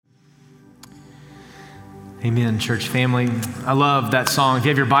Amen, church family. I love that song. If you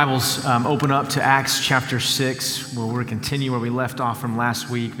have your Bibles, open up to Acts chapter 6, where we'll continue where we left off from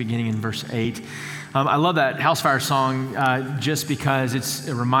last week, beginning in verse 8. I love that House Fire song just because it's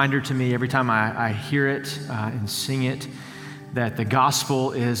a reminder to me every time I hear it and sing it that the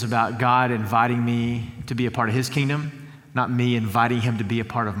gospel is about God inviting me to be a part of his kingdom, not me inviting him to be a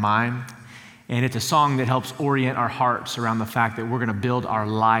part of mine. And it's a song that helps orient our hearts around the fact that we're going to build our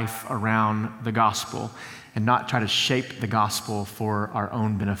life around the gospel and not try to shape the gospel for our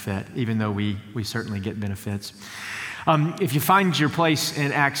own benefit, even though we certainly get benefits. If you find your place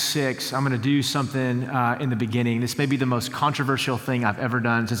in Acts 6, I'm going to do something in the beginning. This may be the most controversial thing I've ever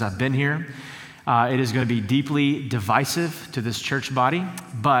done since I've been here. It is going to be deeply divisive to this church body,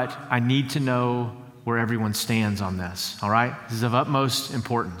 but I need to know where everyone stands on this, all right? This is of utmost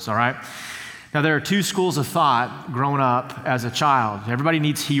importance, all right? Now, there are two schools of thought growing up as a child. Everybody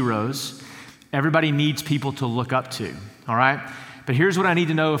needs heroes. Everybody needs people to look up to, all right? But here's what I need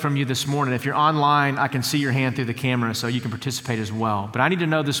to know from you this morning. If you're online, I can see your hand through the camera so you can participate as well. But I need to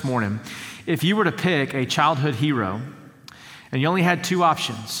know this morning, if you were to pick a childhood hero and you only had two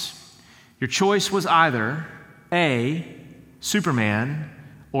options, your choice was either A, Superman,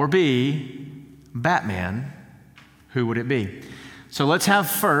 or B, Batman, who would it be? So let's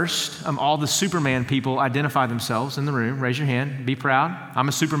have first all the Superman people identify themselves in the room. Raise your hand. Be proud. I'm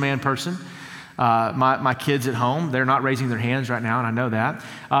a Superman person. My kids at home, they're not raising their hands right now, and I know that.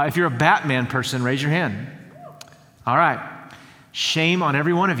 If you're a Batman person, raise your hand. All right. Shame on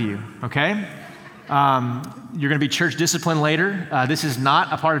every one of you, okay? You're going to be church disciplined later. This is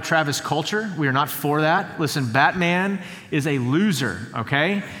not a part of Travis culture. We are not for that. Listen, Batman is a loser,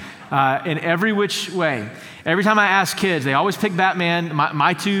 okay? In every which way. Every time I ask kids, they always pick Batman.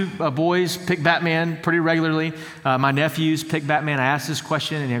 My two boys pick Batman pretty regularly. My nephews pick Batman. I ask this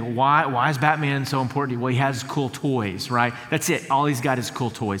question, and they go, why is Batman so important? Well, he has cool toys, right? That's it. All he's got is cool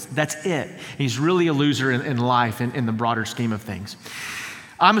toys. That's it. He's really a loser in life in the broader scheme of things.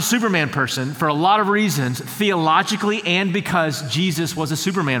 I'm a Superman person for a lot of reasons, theologically and because Jesus was a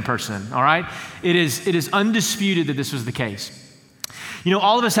Superman person, all right? It is undisputed that this was the case. You know,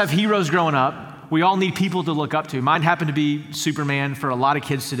 all of us have heroes growing up. We all need people to look up to. Mine happened to be Superman. For a lot of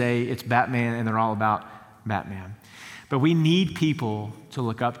kids today, it's Batman, and they're all about Batman. But we need people to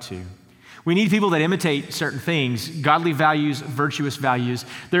look up to. We need people that imitate certain things, godly values, virtuous values.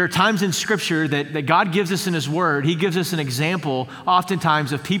 There are times in Scripture that God gives us in His Word. He gives us an example,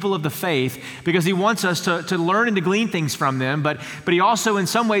 oftentimes, of people of the faith because He wants us to learn and to glean things from them, but He also, in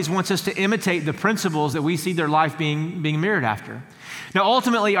some ways, wants us to imitate the principles that we see their life being mirrored after. Now,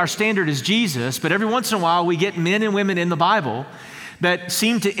 ultimately, our standard is Jesus, but every once in a while, we get men and women in the Bible that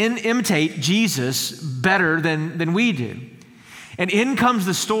seem to imitate Jesus better than we do. And in comes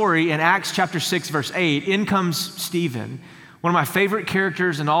the story in Acts chapter 6, verse 8. In comes Stephen, one of my favorite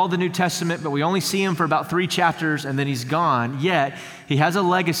characters in all the New Testament, but we only see him for about 3 chapters, and then he's gone. Yet, he has a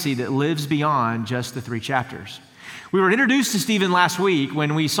legacy that lives beyond just the 3 chapters. We were introduced to Stephen last week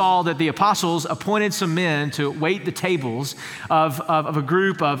when we saw that the apostles appointed some men to wait the tables of a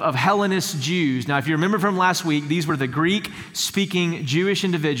group of Hellenist Jews. Now, if you remember from last week, these were the Greek-speaking Jewish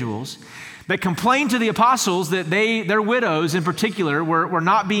individuals that complained to the apostles that their widows in particular were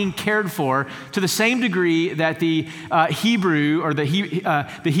not being cared for to the same degree that the Hebrew or the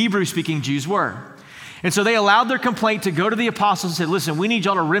Hebrew-speaking Jews were. And so they allowed their complaint to go to the apostles and said, listen, we need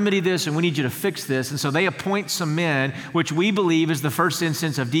y'all to remedy this and we need you to fix this. And so they appoint some men, which we believe is the first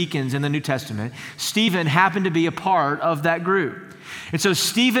instance of deacons in the New Testament. Stephen happened to be a part of that group. And so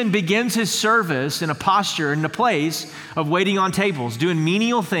Stephen begins his service in a posture, in a place of waiting on tables, doing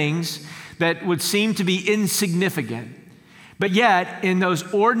menial things that would seem to be insignificant. But yet, in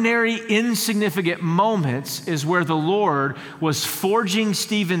those ordinary, insignificant moments is where the Lord was forging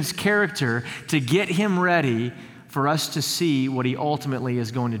Stephen's character to get him ready for us to see what he ultimately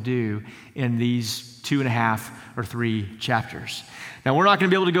is going to do in these 2.5 or 3 chapters. Now, we're not going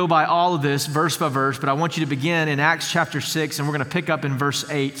to be able to go by all of this verse by verse, but I want you to begin in Acts chapter 6, and we're going to pick up in verse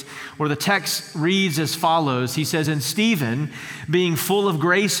 8, where the text reads as follows. He says, and Stephen, being full of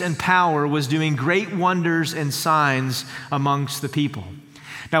grace and power, was doing great wonders and signs amongst the people.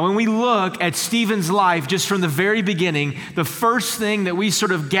 Now, when we look at Stephen's life just from the very beginning, the first thing that we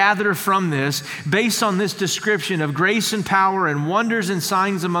sort of gather from this, based on this description of grace and power and wonders and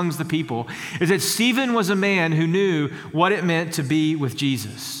signs amongst the people, is that Stephen was a man who knew what it meant to be with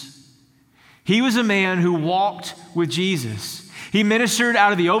Jesus. He was a man who walked with Jesus. He ministered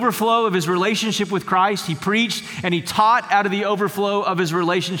out of the overflow of his relationship with Christ. He preached and he taught out of the overflow of his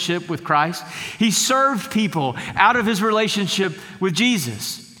relationship with Christ. He served people out of his relationship with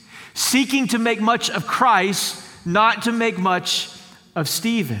Jesus. seeking to make much of Christ, not to make much of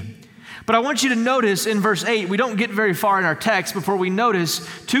Stephen. But I want you to notice in verse 8, we don't get very far in our text before we notice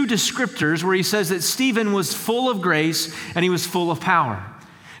two descriptors where he says that Stephen was full of grace and he was full of power.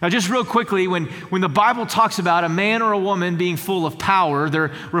 Now, just real quickly, when the Bible talks about a man or a woman being full of power,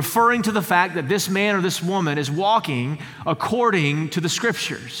 they're referring to the fact that this man or this woman is walking according to the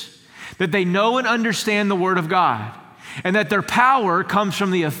Scriptures, that they know and understand the Word of God, and that their power comes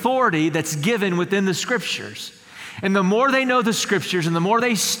from the authority that's given within the Scriptures. And the more they know the Scriptures and the more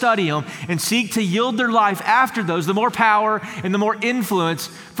they study them and seek to yield their life after those, the more power and the more influence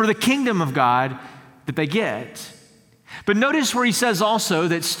for the kingdom of God that they get. But notice where he says also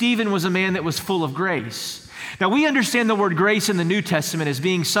that Stephen was a man that was full of grace. Now, we understand the word grace in the New Testament as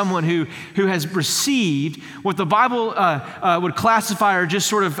being someone who has received what the Bible would classify or just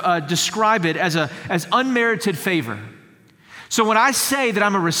sort of describe it as unmerited favor. So when I say that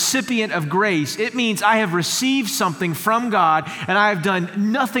I'm a recipient of grace, it means I have received something from God and I have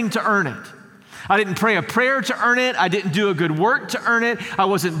done nothing to earn it. I didn't pray a prayer to earn it. I didn't do a good work to earn it. I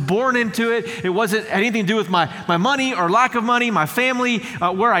wasn't born into it. It wasn't anything to do with my money or lack of money, my family,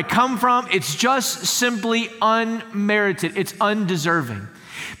 where I come from. It's just simply unmerited. It's undeserving.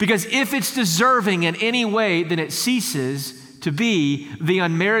 Because if it's deserving in any way, then it ceases to be the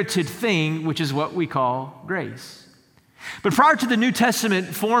unmerited thing, which is what we call grace. But prior to the New Testament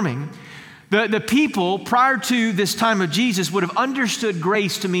forming, the people prior to this time of Jesus would have understood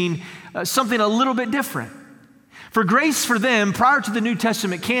grace to mean something a little bit different. For grace for them, prior to the New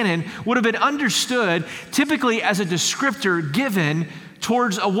Testament canon, would have been understood typically as a descriptor given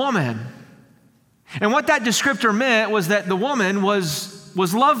towards a woman. And what that descriptor meant was that the woman was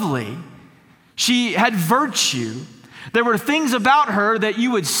lovely. She had virtue. There were things about her that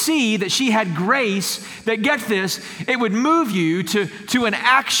you would see that she had grace that, get this, it would move you to an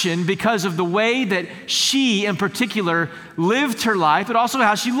action because of the way that she in particular lived her life, but also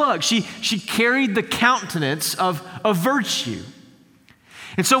how she looked. She carried the countenance of virtue.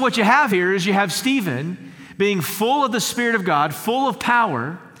 And so what you have here is you have Stephen being full of the Spirit of God, full of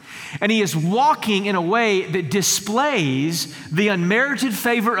power, and he is walking in a way that displays the unmerited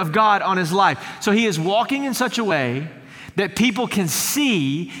favor of God on his life. So he is walking in such a way that people can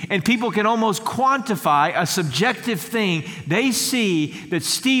see and people can almost quantify a subjective thing. They see that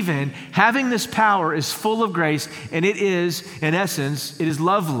Stephen, having this power, is full of grace, and it is, in essence, it is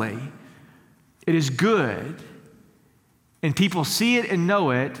lovely. It is good. And people see it and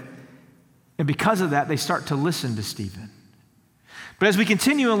know it, and because of that, they start to listen to Stephen. But as we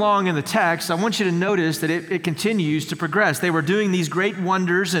continue along in the text, I want you to notice that it continues to progress. They were doing these great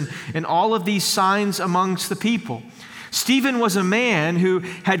wonders and all of these signs amongst the people. Stephen was a man who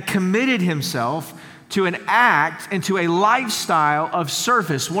had committed himself to an act and to a lifestyle of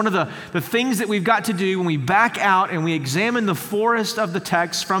service. One of the things that we've got to do when we back out and we examine the forest of the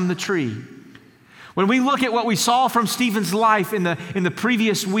text from the tree. When we look at what we saw from Stephen's life in the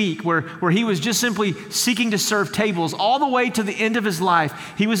previous week, where he was just simply seeking to serve tables, all the way to the end of his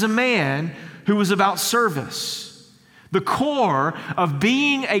life, he was a man who was about service. The core of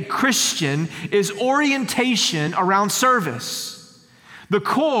being a Christian is orientation around service. The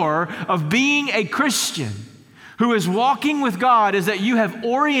core of being a Christian who is walking with God is that you have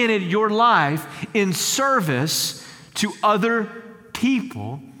oriented your life in service to other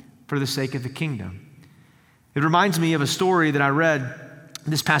people for the sake of the kingdom. It reminds me of a story that I read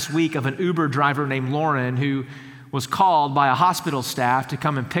this past week of an Uber driver named Lauren who was called by a hospital staff to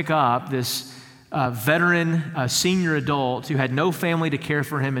come and pick up this veteran senior adult who had no family to care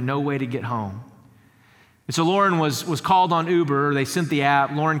for him and no way to get home. And so Lauren was called on Uber. They sent the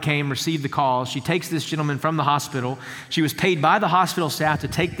app. Lauren came, received the call. She takes this gentleman from the hospital. She was paid by the hospital staff to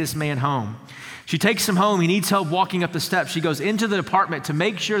take this man home. She takes him home. He needs help walking up the steps. She goes into the apartment to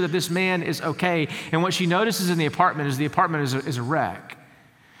make sure that this man is okay. And what she notices in the apartment is a wreck.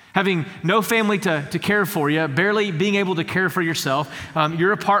 Having no family to care for you, barely being able to care for yourself,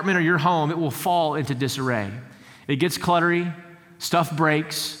 your apartment or your home, it will fall into disarray. It gets cluttery, stuff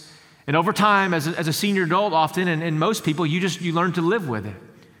breaks, and over time, as a senior adult often, and most people, you learn to live with it.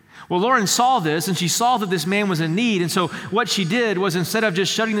 Well, Lauren saw this, and she saw that this man was in need, and so what she did was, instead of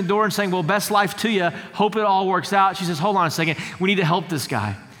just shutting the door and saying, well, best life to you, hope it all works out, she says, hold on a second, we need to help this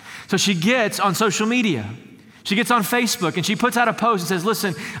guy. So she gets on social media. She gets on Facebook and she puts out a post and says,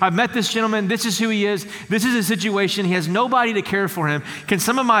 listen, I've met this gentleman. This is who he is. This is his situation. He has nobody to care for him. Can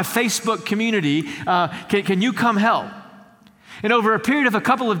some of my Facebook community, can you come help? And over a period of a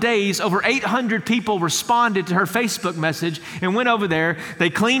couple of days, over 800 people responded to her Facebook message and went over there.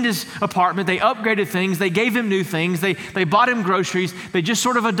 They cleaned his apartment. They upgraded things. They gave him new things. They bought him groceries. They just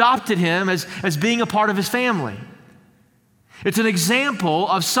sort of adopted him as being a part of his family. It's an example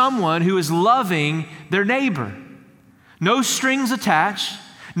of someone who is loving their neighbor. No strings attached,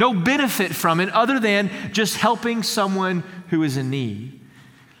 no benefit from it other than just helping someone who is in need.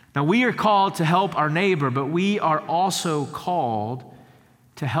 Now, we are called to help our neighbor, but we are also called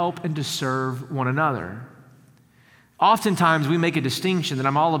to help and to serve one another. Oftentimes, we make a distinction that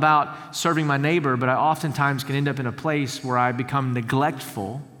I'm all about serving my neighbor, but I oftentimes can end up in a place where I become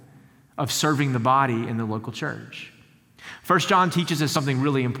neglectful of serving the body in the local church. 1 John teaches us something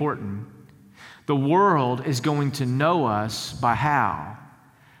really important. The world is going to know us by how?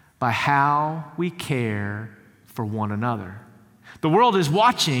 By how we care for one another. The world is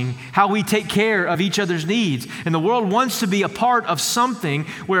watching how we take care of each other's needs. And the world wants to be a part of something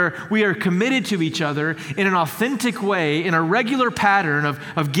where we are committed to each other in an authentic way, in a regular pattern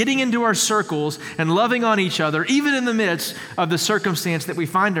of getting into our circles and loving on each other, even in the midst of the circumstance that we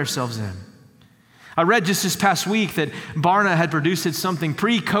find ourselves in. I read just this past week that Barna had produced something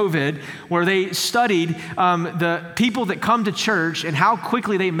pre-COVID where they studied the people that come to church and how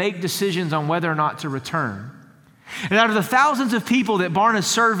quickly they make decisions on whether or not to return. And out of the thousands of people that Barna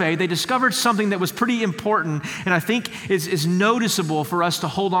surveyed, they discovered something that was pretty important and I think is noticeable for us to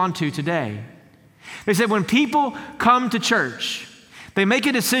hold on to today. They said when people come to church, they make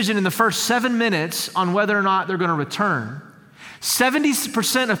a decision in the first 7 minutes on whether or not they're going to return.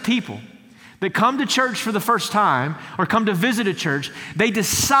 70% of people that come to church for the first time or come to visit a church, they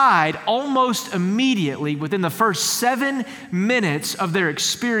decide almost immediately within the first 7 minutes of their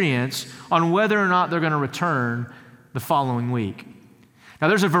experience on whether or not they're going to return the following week. Now,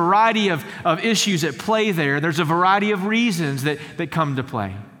 there's a variety of issues at play there. There's a variety of reasons that come to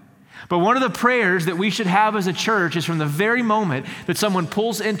play. But one of the prayers that we should have as a church is from the very moment that someone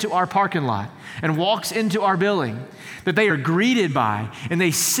pulls into our parking lot and walks into our building, that they are greeted by and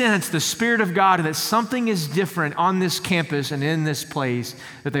they sense the Spirit of God and that something is different on this campus and in this place,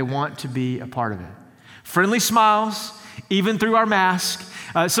 that they want to be a part of it. Friendly smiles, even through our mask.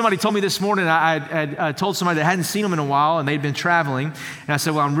 Somebody told me this morning, I had told somebody that hadn't seen them in a while and they'd been traveling. And I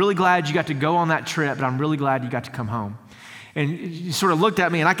said, well, I'm really glad you got to go on that trip, but I'm really glad you got to come home. And she sort of looked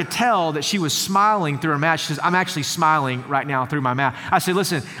at me and I could tell that she was smiling through her mask. She says, I'm actually smiling right now through my mask. I said,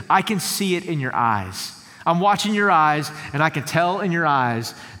 listen, I can see it in your eyes. I'm watching your eyes and I can tell in your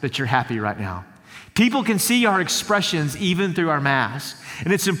eyes that you're happy right now. People can see our expressions even through our masks.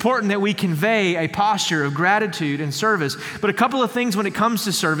 And it's important that we convey a posture of gratitude and service. But a couple of things when it comes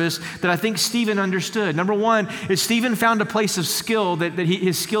to service that I think Stephen understood. Number one is Stephen found a place of skill that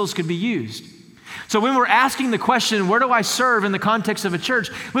his skills could be used. So when we're asking the question, where do I serve in the context of a church?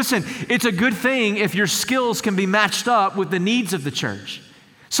 Listen, it's a good thing if your skills can be matched up with the needs of the church.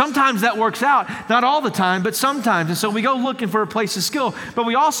 Sometimes that works out, not all the time, but sometimes. And so we go looking for a place of skill, but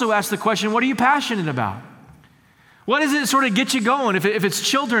we also ask the question, what are you passionate about? What does it sort of get you going? If it's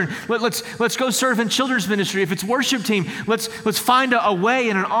children, let's go serve in children's ministry. If it's worship team, let's find a way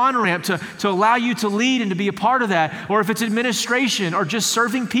and an on-ramp to allow you to lead and to be a part of that. Or if it's administration or just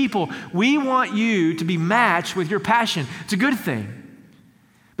serving people, we want you to be matched with your passion. It's a good thing.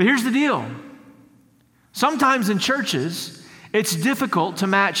 But here's the deal. Sometimes in churches, it's difficult to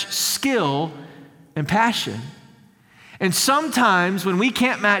match skill and passion. And sometimes when we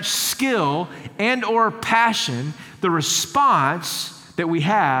can't match skill and or passion, the response that we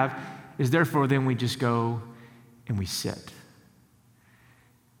have is therefore then we just go and we sit.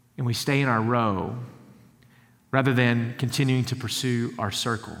 And we stay in our row rather than continuing to pursue our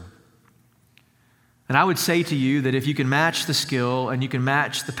circle. And I would say to you that if you can match the skill and you can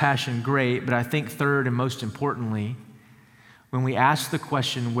match the passion, great. But I think third and most importantly, when we ask the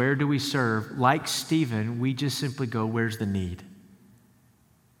question, where do we serve? Like Stephen, we just simply go, where's the need?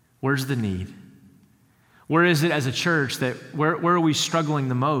 Where's the need? Where is it as a church that, where are we struggling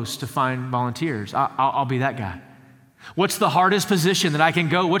the most to find volunteers? I'll be that guy. What's the hardest position that I can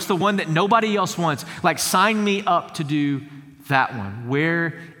go? What's the one that nobody else wants? Like, sign me up to do that one.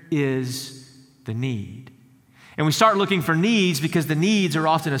 Where is the need? And we start looking for needs because the needs are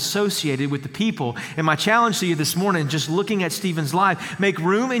often associated with the people. And my challenge to you this morning, just looking at Stephen's life, make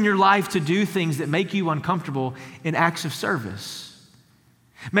room in your life to do things that make you uncomfortable in acts of service.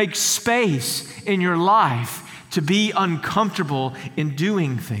 Make space in your life to be uncomfortable in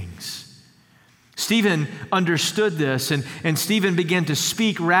doing things. Stephen understood this, and Stephen began to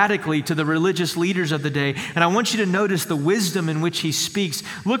speak radically to the religious leaders of the day. And I want you to notice the wisdom in which he speaks.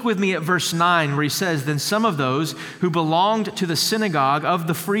 Look with me at verse 9, where he says, "Then some of those who belonged to the synagogue of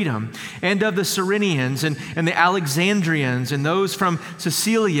the Freedom and of the Cyrenians and the Alexandrians and those from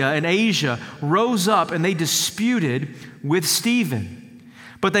Cilicia and Asia rose up, and they disputed with Stephen.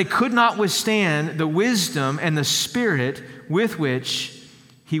 But they could not withstand the wisdom and the spirit with which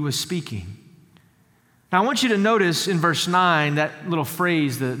he was speaking." Now, I want you to notice in verse 9 that little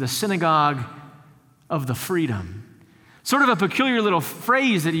phrase, the synagogue of the Freedom. Sort of a peculiar little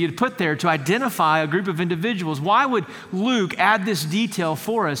phrase that he had put there to identify a group of individuals. Why would Luke add this detail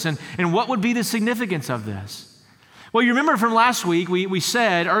for us, and what would be the significance of this? Well, you remember from last week, we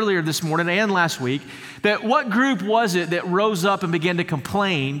said earlier this morning and last week that what group was it that rose up and began to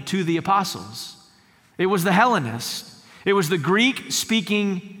complain to the apostles? It was the Hellenists. It was the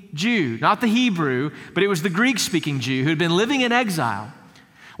Greek-speaking Jew, not the Hebrew, but it was the Greek-speaking Jew who had been living in exile.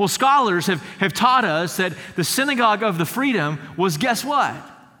 Well, scholars have taught us that the synagogue of the Freedom was, guess what?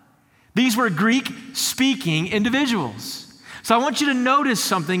 These were Greek-speaking individuals. So I want you to notice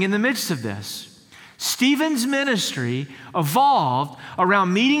something in the midst of this. Stephen's ministry evolved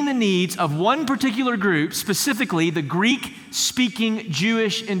around meeting the needs of one particular group, specifically the Greek-speaking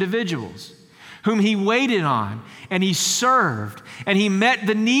Jewish individuals, whom he waited on, and he served, and he met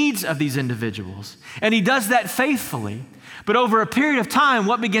the needs of these individuals. And he does that faithfully. But over a period of time,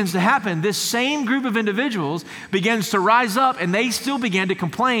 what begins to happen? This same group of individuals begins to rise up, and they still began to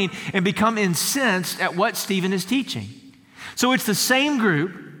complain and become incensed at what Stephen is teaching. So it's the same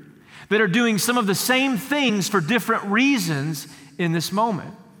group that are doing some of the same things for different reasons in this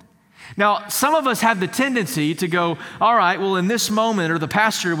moment. Now, some of us have the tendency to go, all right, well, in this moment, or the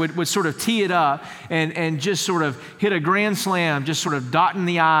pastor would sort of tee it up and just sort of hit a grand slam, just sort of dotting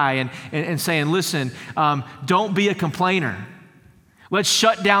the I and saying, listen, don't be a complainer. Let's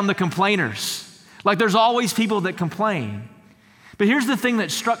shut down the complainers. Like there's always people that complain. But here's the thing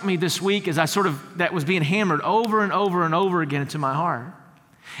that struck me this week as that was being hammered over and over and over again into my heart.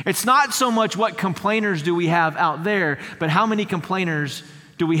 It's not so much what complainers do we have out there, but how many complainers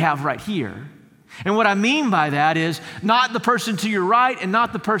do we have right here? And what I mean by that is not the person to your right and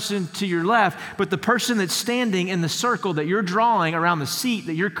not the person to your left, but the person that's standing in the circle that you're drawing around the seat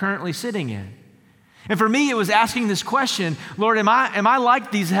that you're currently sitting in. And for me, it was asking this question, Lord, am I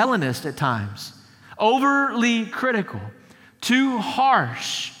like these Hellenists at times? Overly critical, too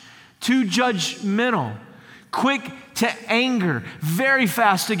harsh, too judgmental, quick to anger, very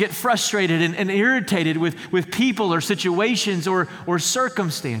fast to get frustrated and irritated with people or situations or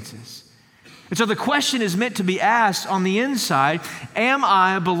circumstances. And so the question is meant to be asked on the inside, am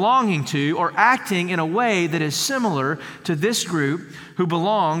I belonging to or acting in a way that is similar to this group who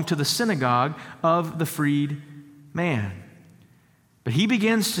belong to the synagogue of the freed man? But he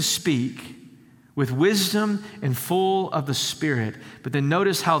begins to speak with wisdom and full of the Spirit. But then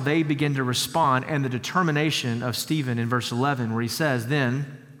notice how they begin to respond and the determination of Stephen in verse 11, where he says,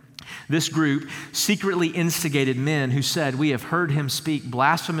 "Then this group secretly instigated men who said, 'We have heard him speak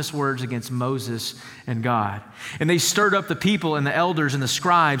blasphemous words against Moses and God.' And they stirred up the people and the elders and the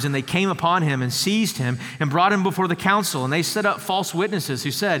scribes, and they came upon him and seized him and brought him before the council. And they set up false witnesses who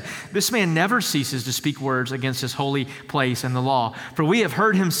said, 'This man never ceases to speak words against his holy place and the law. For we have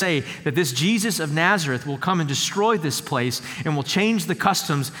heard him say that this Jesus of Nazareth will come and destroy this place and will change the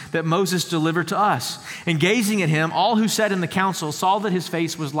customs that Moses delivered to us.' And gazing at him, all who sat in the council saw that his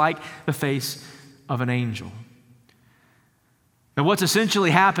face was like the face of an angel." Now, what's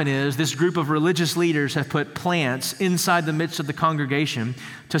essentially happened is this group of religious leaders have put plants inside the midst of the congregation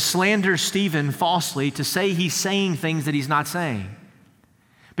to slander Stephen falsely, to say he's saying things that he's not saying.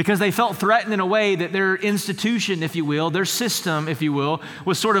 Because they felt threatened in a way that their institution, if you will, their system, if you will,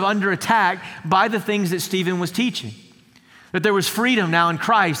 was sort of under attack by the things that Stephen was teaching. That there was freedom now in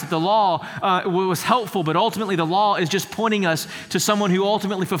Christ, that the law was helpful, but ultimately the law is just pointing us to someone who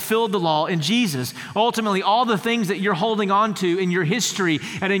ultimately fulfilled the law in Jesus. Ultimately, all the things that you're holding on to in your history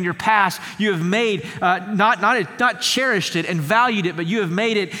and in your past, you have made, not cherished it and valued it, but you have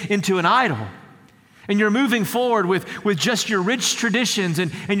made it into an idol. And you're moving forward with just your rich traditions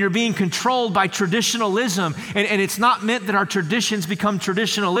and you're being controlled by traditionalism. And it's not meant that our traditions become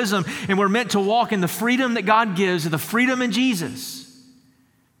traditionalism, and we're meant to walk in the freedom that God gives, the freedom in Jesus.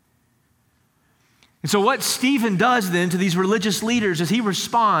 And so what Stephen does then to these religious leaders is he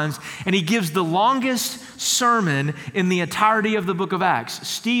responds and he gives the longest sermon in the entirety of the book of Acts.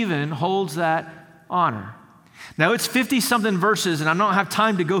 Stephen holds that honor. Now, it's 50-something verses, and I don't have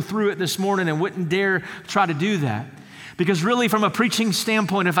time to go through it this morning and wouldn't dare try to do that. Because really, from a preaching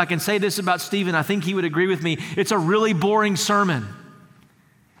standpoint, if I can say this about Stephen, I think he would agree with me. It's a really boring sermon.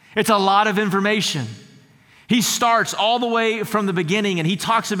 It's a lot of information. He starts all the way from the beginning and he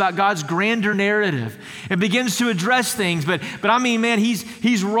talks about God's grander narrative and begins to address things. But I mean, man,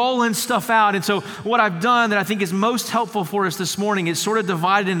 he's rolling stuff out. And so what I've done that I think is most helpful for us this morning is sort of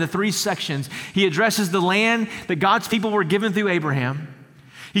divided into 3 sections. He addresses the land that God's people were given through Abraham.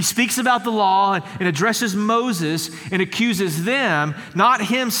 He speaks about the law and addresses Moses and accuses them, not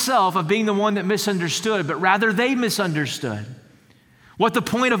himself, of being the one that misunderstood, but rather they misunderstood what the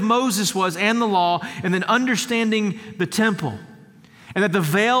point of Moses was and the law, and then understanding the temple. And that the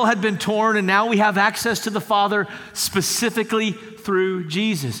veil had been torn, and now we have access to the Father specifically through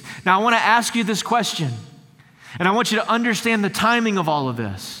Jesus. Now, I want to ask you this question, and I want you to understand the timing of all of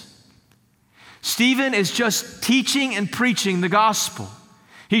this. Stephen is just teaching and preaching the gospel.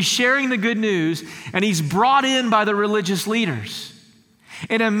 He's sharing the good news, and he's brought in by the religious leaders.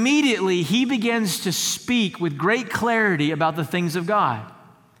 And immediately he begins to speak with great clarity about the things of God.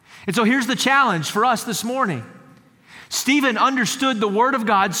 And so here's the challenge for us this morning. Stephen understood the Word of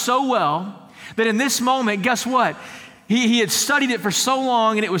God so well that in this moment, guess what? He had studied it for so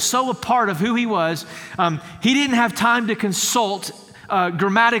long and it was so a part of who he was, he didn't have time to consult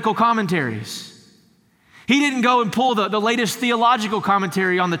grammatical commentaries. He didn't go and pull the latest theological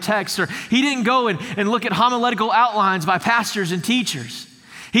commentary on the text, or he didn't go and look at homiletical outlines by pastors and teachers.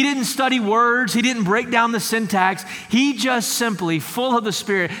 He didn't study words. He didn't break down the syntax. He just simply, full of the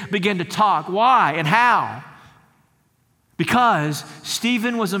Spirit, began to talk. Why and how? Because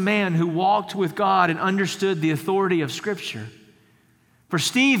Stephen was a man who walked with God and understood the authority of Scripture. For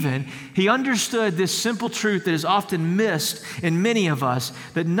Stephen, he understood this simple truth that is often missed in many of us,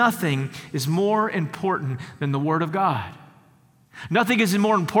 that nothing is more important than the Word of God. Nothing is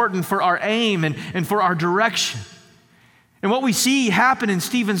more important for our aim and for our direction. And what we see happen in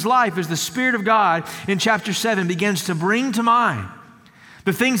Stephen's life is the Spirit of God in chapter 7 begins to bring to mind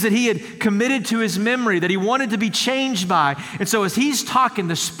the things that he had committed to his memory, that he wanted to be changed by. And so as he's talking,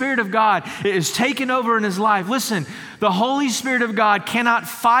 the Spirit of God is taken over in his life. Listen, the Holy Spirit of God cannot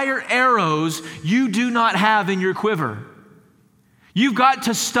fire arrows you do not have in your quiver. You've got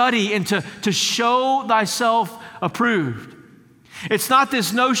to study and to show thyself approved. It's not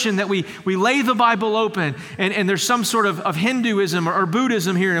this notion that we lay the Bible open and there's some sort of Hinduism or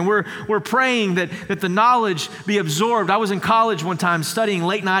Buddhism here, and we're praying that the knowledge be absorbed. I was in college one time studying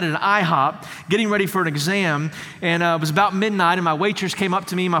late night at an IHOP, getting ready for an exam, and it was about midnight, and my waitress came up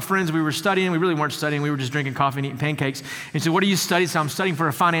to me, my friends, we were studying. We really weren't studying. We were just drinking coffee and eating pancakes. And she said, "What do you study?" So I'm studying for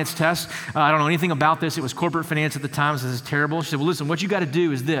a finance test. I don't know anything about this. It was corporate finance at the time, so this is terrible. She said, "Well, listen, what you got to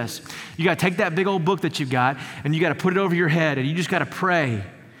do is this. You got to take that big old book that you've got, and you got to put it over your head, and you just got to pray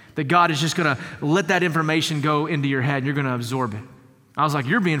that God is just going to let that information go into your head and you're going to absorb it." I was like,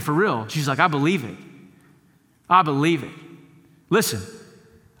 "You're being for real." She's like, "I believe it. I believe it." Listen,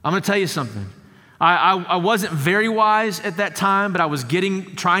 I'm going to tell you something. I wasn't very wise at that time, but I was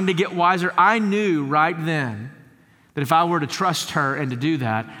trying to get wiser. I knew right then that if I were to trust her and to do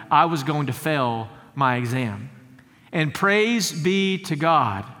that, I was going to fail my exam. And praise be to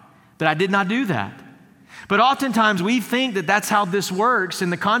God that I did not do that. But oftentimes we think that that's how this works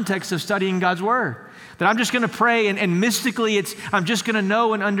in the context of studying God's Word. That I'm just going to pray and mystically I'm just going to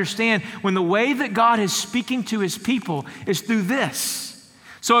know and understand, when the way that God is speaking to His people is through this.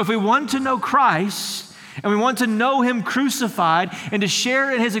 So if we want to know Christ and we want to know Him crucified and to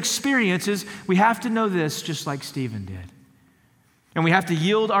share in His experiences, we have to know this just like Stephen did. And we have to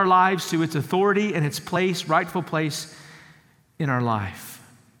yield our lives to its authority and its place, rightful place in our life.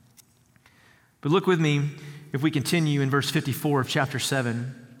 But look with me, if we continue in verse 54 of chapter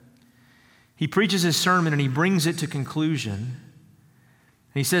 7. He preaches his sermon and he brings it to conclusion.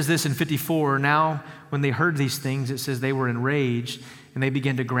 And he says this in 54, "Now when they heard these things," it says, "they were enraged and they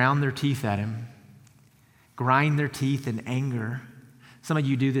began to grind their teeth at him." Grind their teeth in anger. Some of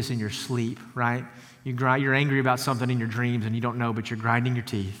you do this in your sleep, right? You're angry about something in your dreams and you don't know, but you're grinding your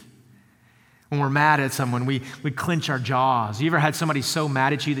teeth. When we're mad at someone, we clench our jaws. You ever had somebody so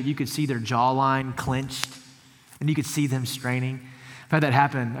mad at you that you could see their jawline clenched and you could see them straining? I've had that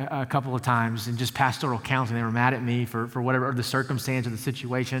happen a couple of times in just pastoral counseling. They were mad at me for whatever, or the circumstance or the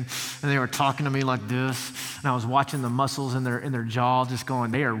situation, and they were talking to me like this, and I was watching the muscles in their jaw just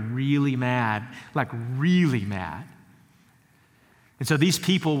going, they are really mad, like really mad. And so these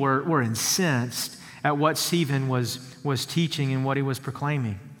people were incensed at what Stephen was teaching and what he was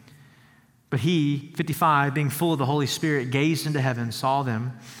proclaiming. But he, 55, being full of the Holy Spirit, gazed into heaven, saw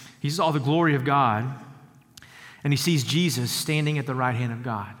them. He saw the glory of God, and he sees Jesus standing at the right hand of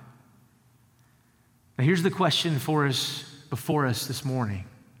God. Now here's the question before us this morning.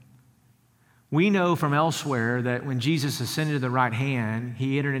 We know from elsewhere that when Jesus ascended to the right hand,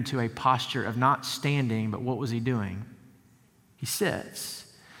 he entered into a posture of not standing, but what was he doing? He sits.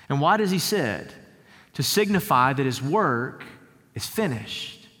 And why does he sit? To signify that his work is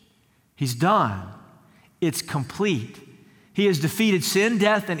finished. He's done. It's complete. He has defeated sin,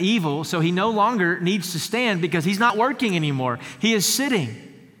 death, and evil, so he no longer needs to stand because he's not working anymore. He is sitting.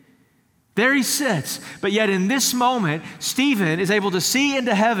 There he sits. But yet in this moment, Stephen is able to see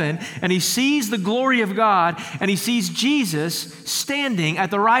into heaven, and he sees the glory of God, and he sees Jesus standing at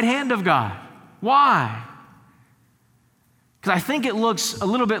the right hand of God. Why? Because I think it looks a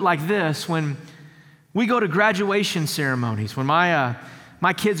little bit like this when we go to graduation ceremonies. When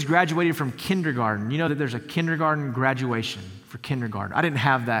my kids graduated from kindergarten, you know that there's a kindergarten graduation for kindergarten. I didn't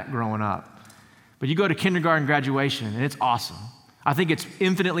have that growing up. But you go to kindergarten graduation, and it's awesome. I think it's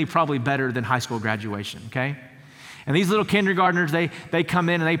infinitely probably better than high school graduation, okay? And these little kindergartners, they come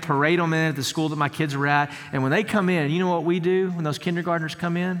in and they parade them in at the school that my kids were at. And when they come in, you know what we do when those kindergartners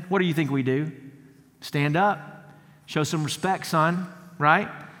come in? What do you think we do? Stand up, show some respect, son, right?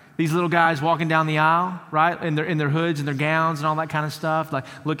 These little guys walking down the aisle, right? In their hoods and their gowns and all that kind of stuff, like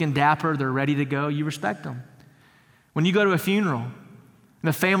looking dapper, they're ready to go. You respect them. When you go to a funeral and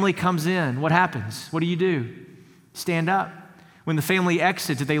the family comes in, what happens? What do? Stand up. When the family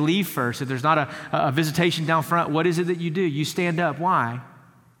exits, if they leave first, if there's not a visitation down front, what is it that you do? You stand up. Why?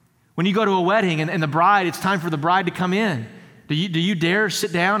 When you go to a wedding and the bride, it's time for the bride to come in. Do you dare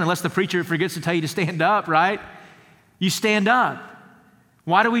sit down unless the preacher forgets to tell you to stand up, right? You stand up.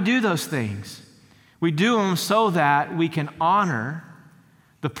 Why do we do those things? We do them so that we can honor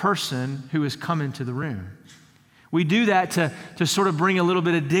the person who has come into the room. We do that to sort of bring a little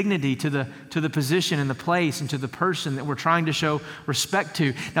bit of dignity to the position and the place and to the person that we're trying to show respect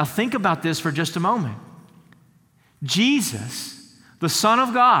to. Now think about this for just a moment. Jesus, the Son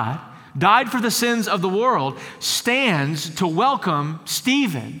of God, died for the sins of the world, stands to welcome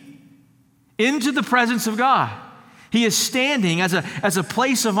Stephen into the presence of God. He is standing as a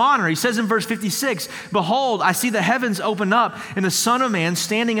place of honor. He says in verse 56, "Behold, I see the heavens open up and the Son of Man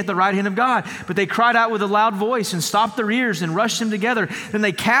standing at the right hand of God. But they cried out with a loud voice and stopped their ears and rushed him together. Then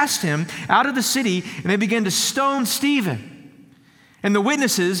they cast him out of the city and they began to stone Stephen. And the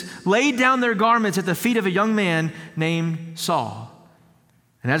witnesses laid down their garments at the feet of a young man named Saul.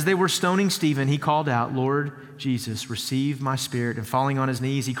 And as they were stoning Stephen, he called out, 'Lord Jesus, receive my spirit.' And falling on his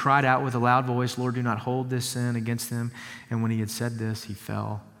knees, he cried out with a loud voice, 'Lord, do not hold this sin against them.' And when he had said this, he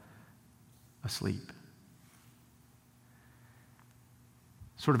fell asleep."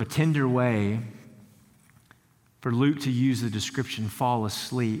 Sort of a tender way for Luke to use the description "fall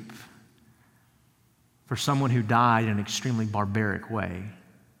asleep" for someone who died in an extremely barbaric way.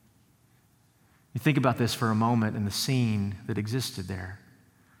 You think about this for a moment and the scene that existed there.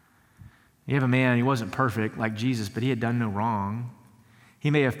 You have a man, he wasn't perfect like Jesus, but he had done no wrong.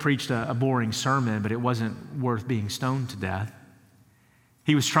 He may have preached a boring sermon, but it wasn't worth being stoned to death.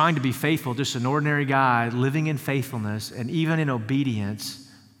 He was trying to be faithful, just an ordinary guy living in faithfulness, and even in obedience,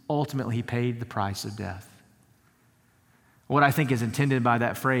 ultimately he paid the price of death. What I think is intended by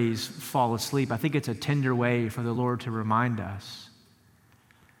that phrase, fall asleep, I think it's a tender way for the Lord to remind us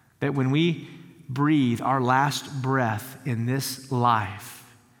that when we breathe our last breath in this life,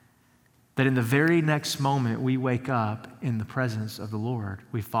 that in the very next moment we wake up in the presence of the Lord.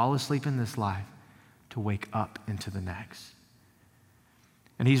 We fall asleep in this life to wake up into the next.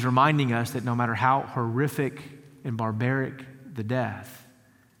 And he's reminding us that no matter how horrific and barbaric the death,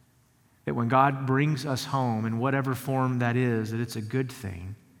 that when God brings us home in whatever form that is, that it's a good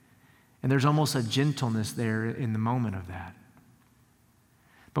thing. And there's almost a gentleness there in the moment of that.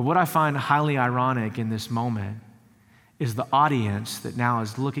 But what I find highly ironic in this moment is the audience that now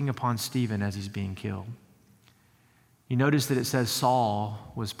is looking upon Stephen as he's being killed. You notice that it says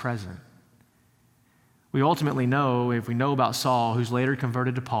Saul was present. We ultimately know, if we know about Saul, who's later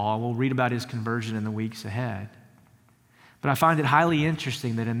converted to Paul, we'll read about his conversion in the weeks ahead. But I find it highly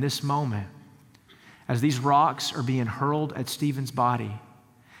interesting that in this moment, as these rocks are being hurled at Stephen's body,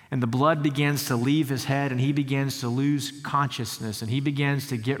 and the blood begins to leave his head, and he begins to lose consciousness, and he begins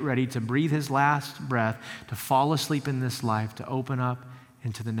to get ready to breathe his last breath, to fall asleep in this life, to open up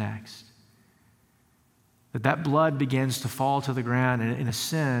into the next. That blood begins to fall to the ground, and in a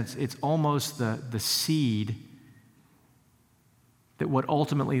sense, it's almost the seed that what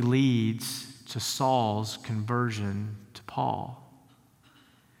ultimately leads to Saul's conversion to Paul.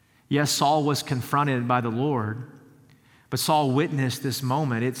 Yes, Saul was confronted by the Lord, But Saul witnessed this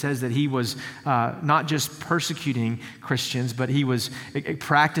moment. It says that he was not just persecuting Christians, but he was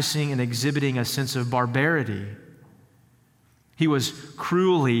practicing and exhibiting a sense of barbarity. He was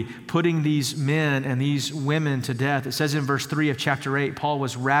cruelly putting these men and these women to death. It says in verse 3 of chapter 8, Paul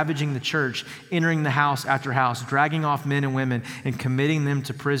was ravaging the church, entering the house after house, dragging off men and women and committing them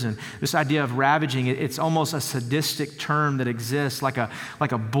to prison. This idea of ravaging, it's almost a sadistic term that exists, like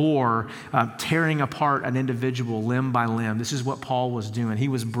a boar tearing apart an individual limb by limb. This is what Paul was doing. He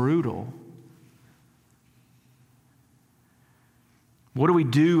was brutal. What do we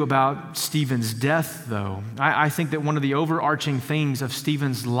do about Stephen's death, though? I think that one of the overarching things of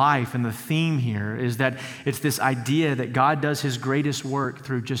Stephen's life and the theme here is that it's this idea that God does his greatest work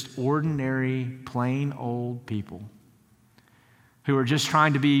through just ordinary, plain old people who are just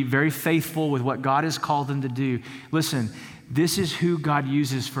trying to be very faithful with what God has called them to do. Listen, this is who God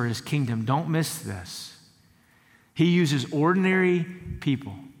uses for his kingdom. Don't miss this. He uses ordinary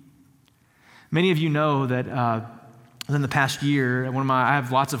people. Many of you know that in the past year, I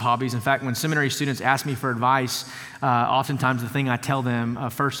have lots of hobbies. In fact, when seminary students ask me for advice, oftentimes the thing I tell them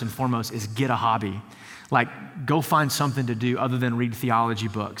first and foremost is get a hobby. Like, go find something to do other than read theology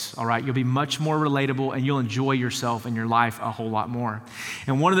books, all right? You'll be much more relatable and you'll enjoy yourself and your life a whole lot more.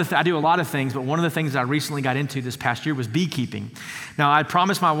 And I do a lot of things, but one of the things I recently got into this past year was beekeeping. Now, I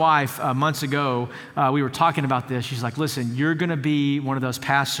promised my wife months ago, we were talking about this. She's like, listen, you're gonna be one of those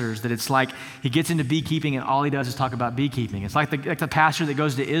pastors that it's like he gets into beekeeping and all he does is talk about beekeeping. It's like the pastor that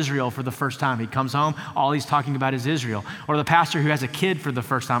goes to Israel for the first time. He comes home, all he's talking about is Israel. Or the pastor who has a kid for the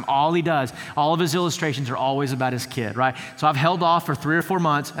first time, all he does, all of his illustrations are always about his kid, right? So I've held off for 3 or 4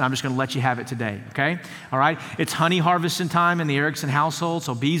 months, and I'm just going to let you have it today, okay? All right? It's honey harvesting time in the Erickson household,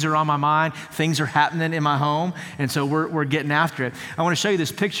 so bees are on my mind. Things are happening in my home, and so we're getting after it. I want to show you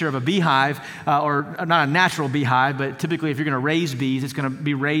this picture of a beehive, or not a natural beehive, but typically if you're going to raise bees, it's going to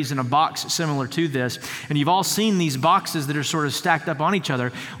be raised in a box similar to this. And you've all seen these boxes that are sort of stacked up on each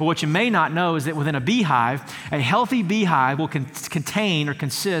other. Well, what you may not know is that within a beehive, a healthy beehive will contain or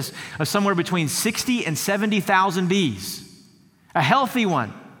consist of somewhere between 60 and 70,000 bees. A healthy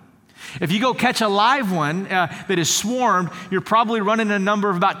one. If you go catch a live one that is swarmed, you're probably running a number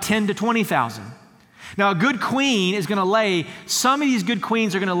of about 10 to 20,000. Now, a good queen is going to lay, some of these good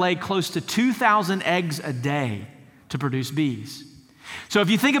queens are going to lay close to 2,000 eggs a day to produce bees. So if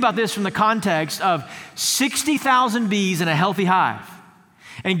you think about this from the context of 60,000 bees in a healthy hive,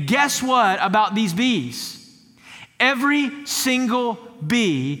 and guess what about these bees? Every single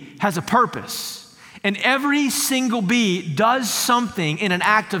bee has a purpose. And every single bee does something in an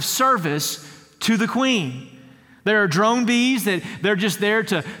act of service to the queen. There are drone bees that they're just there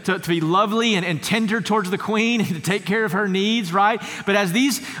to be lovely and tender towards the queen and to take care of her needs, right? But as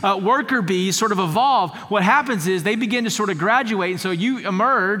these worker bees sort of evolve, what happens is they begin to sort of graduate. And so you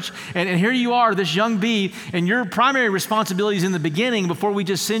emerge, and here you are, this young bee, and your primary responsibility is in the beginning before we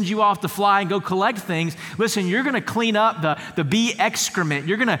just send you off to fly and go collect things. Listen, you're going to clean up the bee excrement.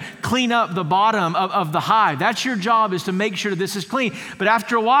 You're going to clean up the bottom of the hive. That's your job, is to make sure this is clean. But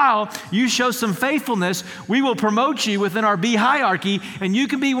after a while, you show some faithfulness, we will promote you within our bee hierarchy, and you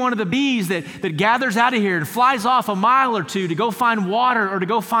can be one of the bees that gathers out of here and flies off a mile or two to go find water or to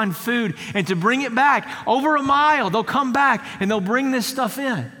go find food and to bring it back. Over a mile, they'll come back and they'll bring this stuff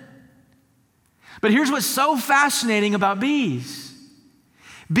in. But here's what's so fascinating about bees.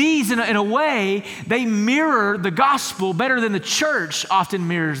 Bees, in a way, they mirror the gospel better than the church often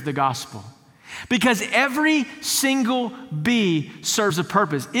mirrors the gospel. Because every single bee serves a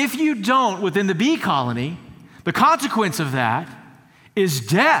purpose. If you don't within the bee colony, the consequence of that is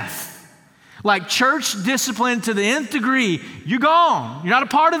death. Like church discipline to the nth degree, you're gone. You're not a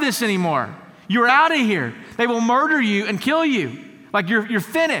part of this anymore. You're out of here. They will murder you and kill you. Like you're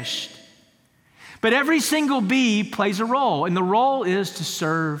finished. But every single bee plays a role, and the role is to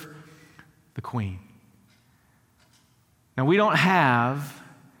serve the queen. Now, we don't have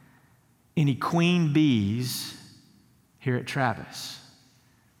any queen bees here at Travis,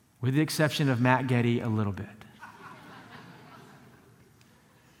 with the exception of Matt Getty a little bit.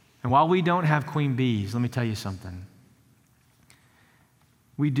 And while we don't have queen bees, let me tell you something.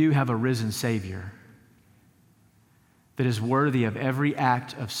 We do have a risen Savior that is worthy of every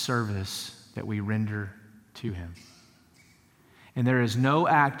act of service that we render to him. And there is no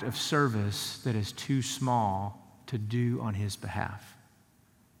act of service that is too small to do on his behalf.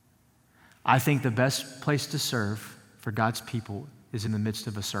 I think the best place to serve for God's people is in the midst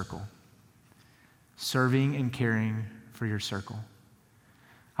of a circle. Serving and caring for your circle.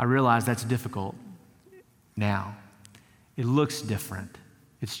 I realize that's difficult now. It looks different.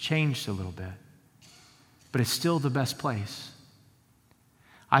 It's changed a little bit. but it's still the best place.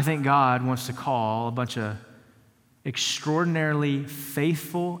 I think God wants to call a bunch of extraordinarily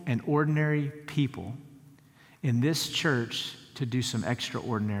faithful and ordinary people in this church to do some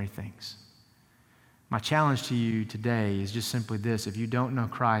extraordinary things. My challenge to you today is just simply this. If you don't know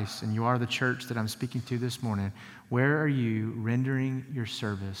Christ and you are the church that I'm speaking to this morning, where are you rendering your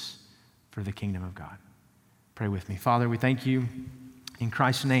service for the kingdom of God? Pray with me. Father, we thank you in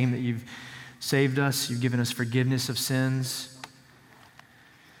Christ's name that you've saved us. You've given us forgiveness of sins.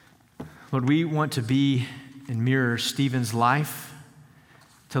 Lord, we want to be and mirror Stephen's life,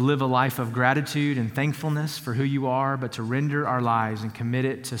 to live a life of gratitude and thankfulness for who you are, but to render our lives and commit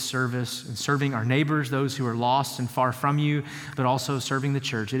it to service and serving our neighbors, those who are lost and far from you, but also serving the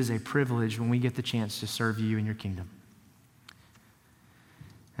church. It is a privilege when we get the chance to serve you in your kingdom.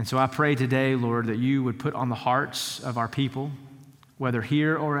 And so I pray today, Lord, that you would put on the hearts of our people, whether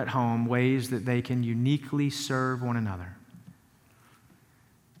here or at home, ways that they can uniquely serve one another.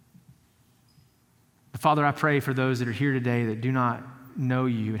 But Father, I pray for those that are here today that do not know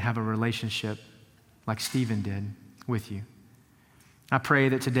you and have a relationship like Stephen did with you. I pray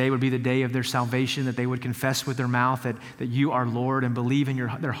that today would be the day of their salvation, that they would confess with their mouth that you are Lord and believe in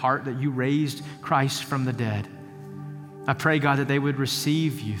their heart that you raised Christ from the dead. I pray, God, that they would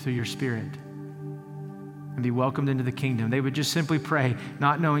receive you through your Spirit and be welcomed into the kingdom. They would just simply pray,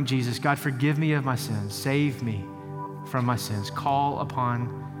 not knowing Jesus, God, forgive me of my sins. Save me from my sins. Call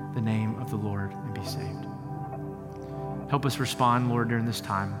upon the name of the Lord and be saved. Help us respond, Lord, during this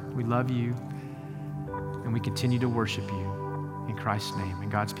time. We love you and we continue to worship you in Christ's name.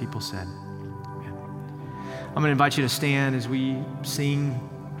 And God's people said, amen. I'm going to invite you to stand as we sing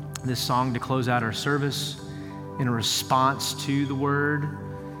this song to close out our service in a response to the word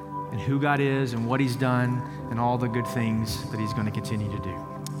and who God is and what he's done and all the good things that he's going to continue to do.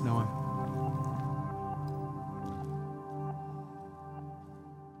 Noah.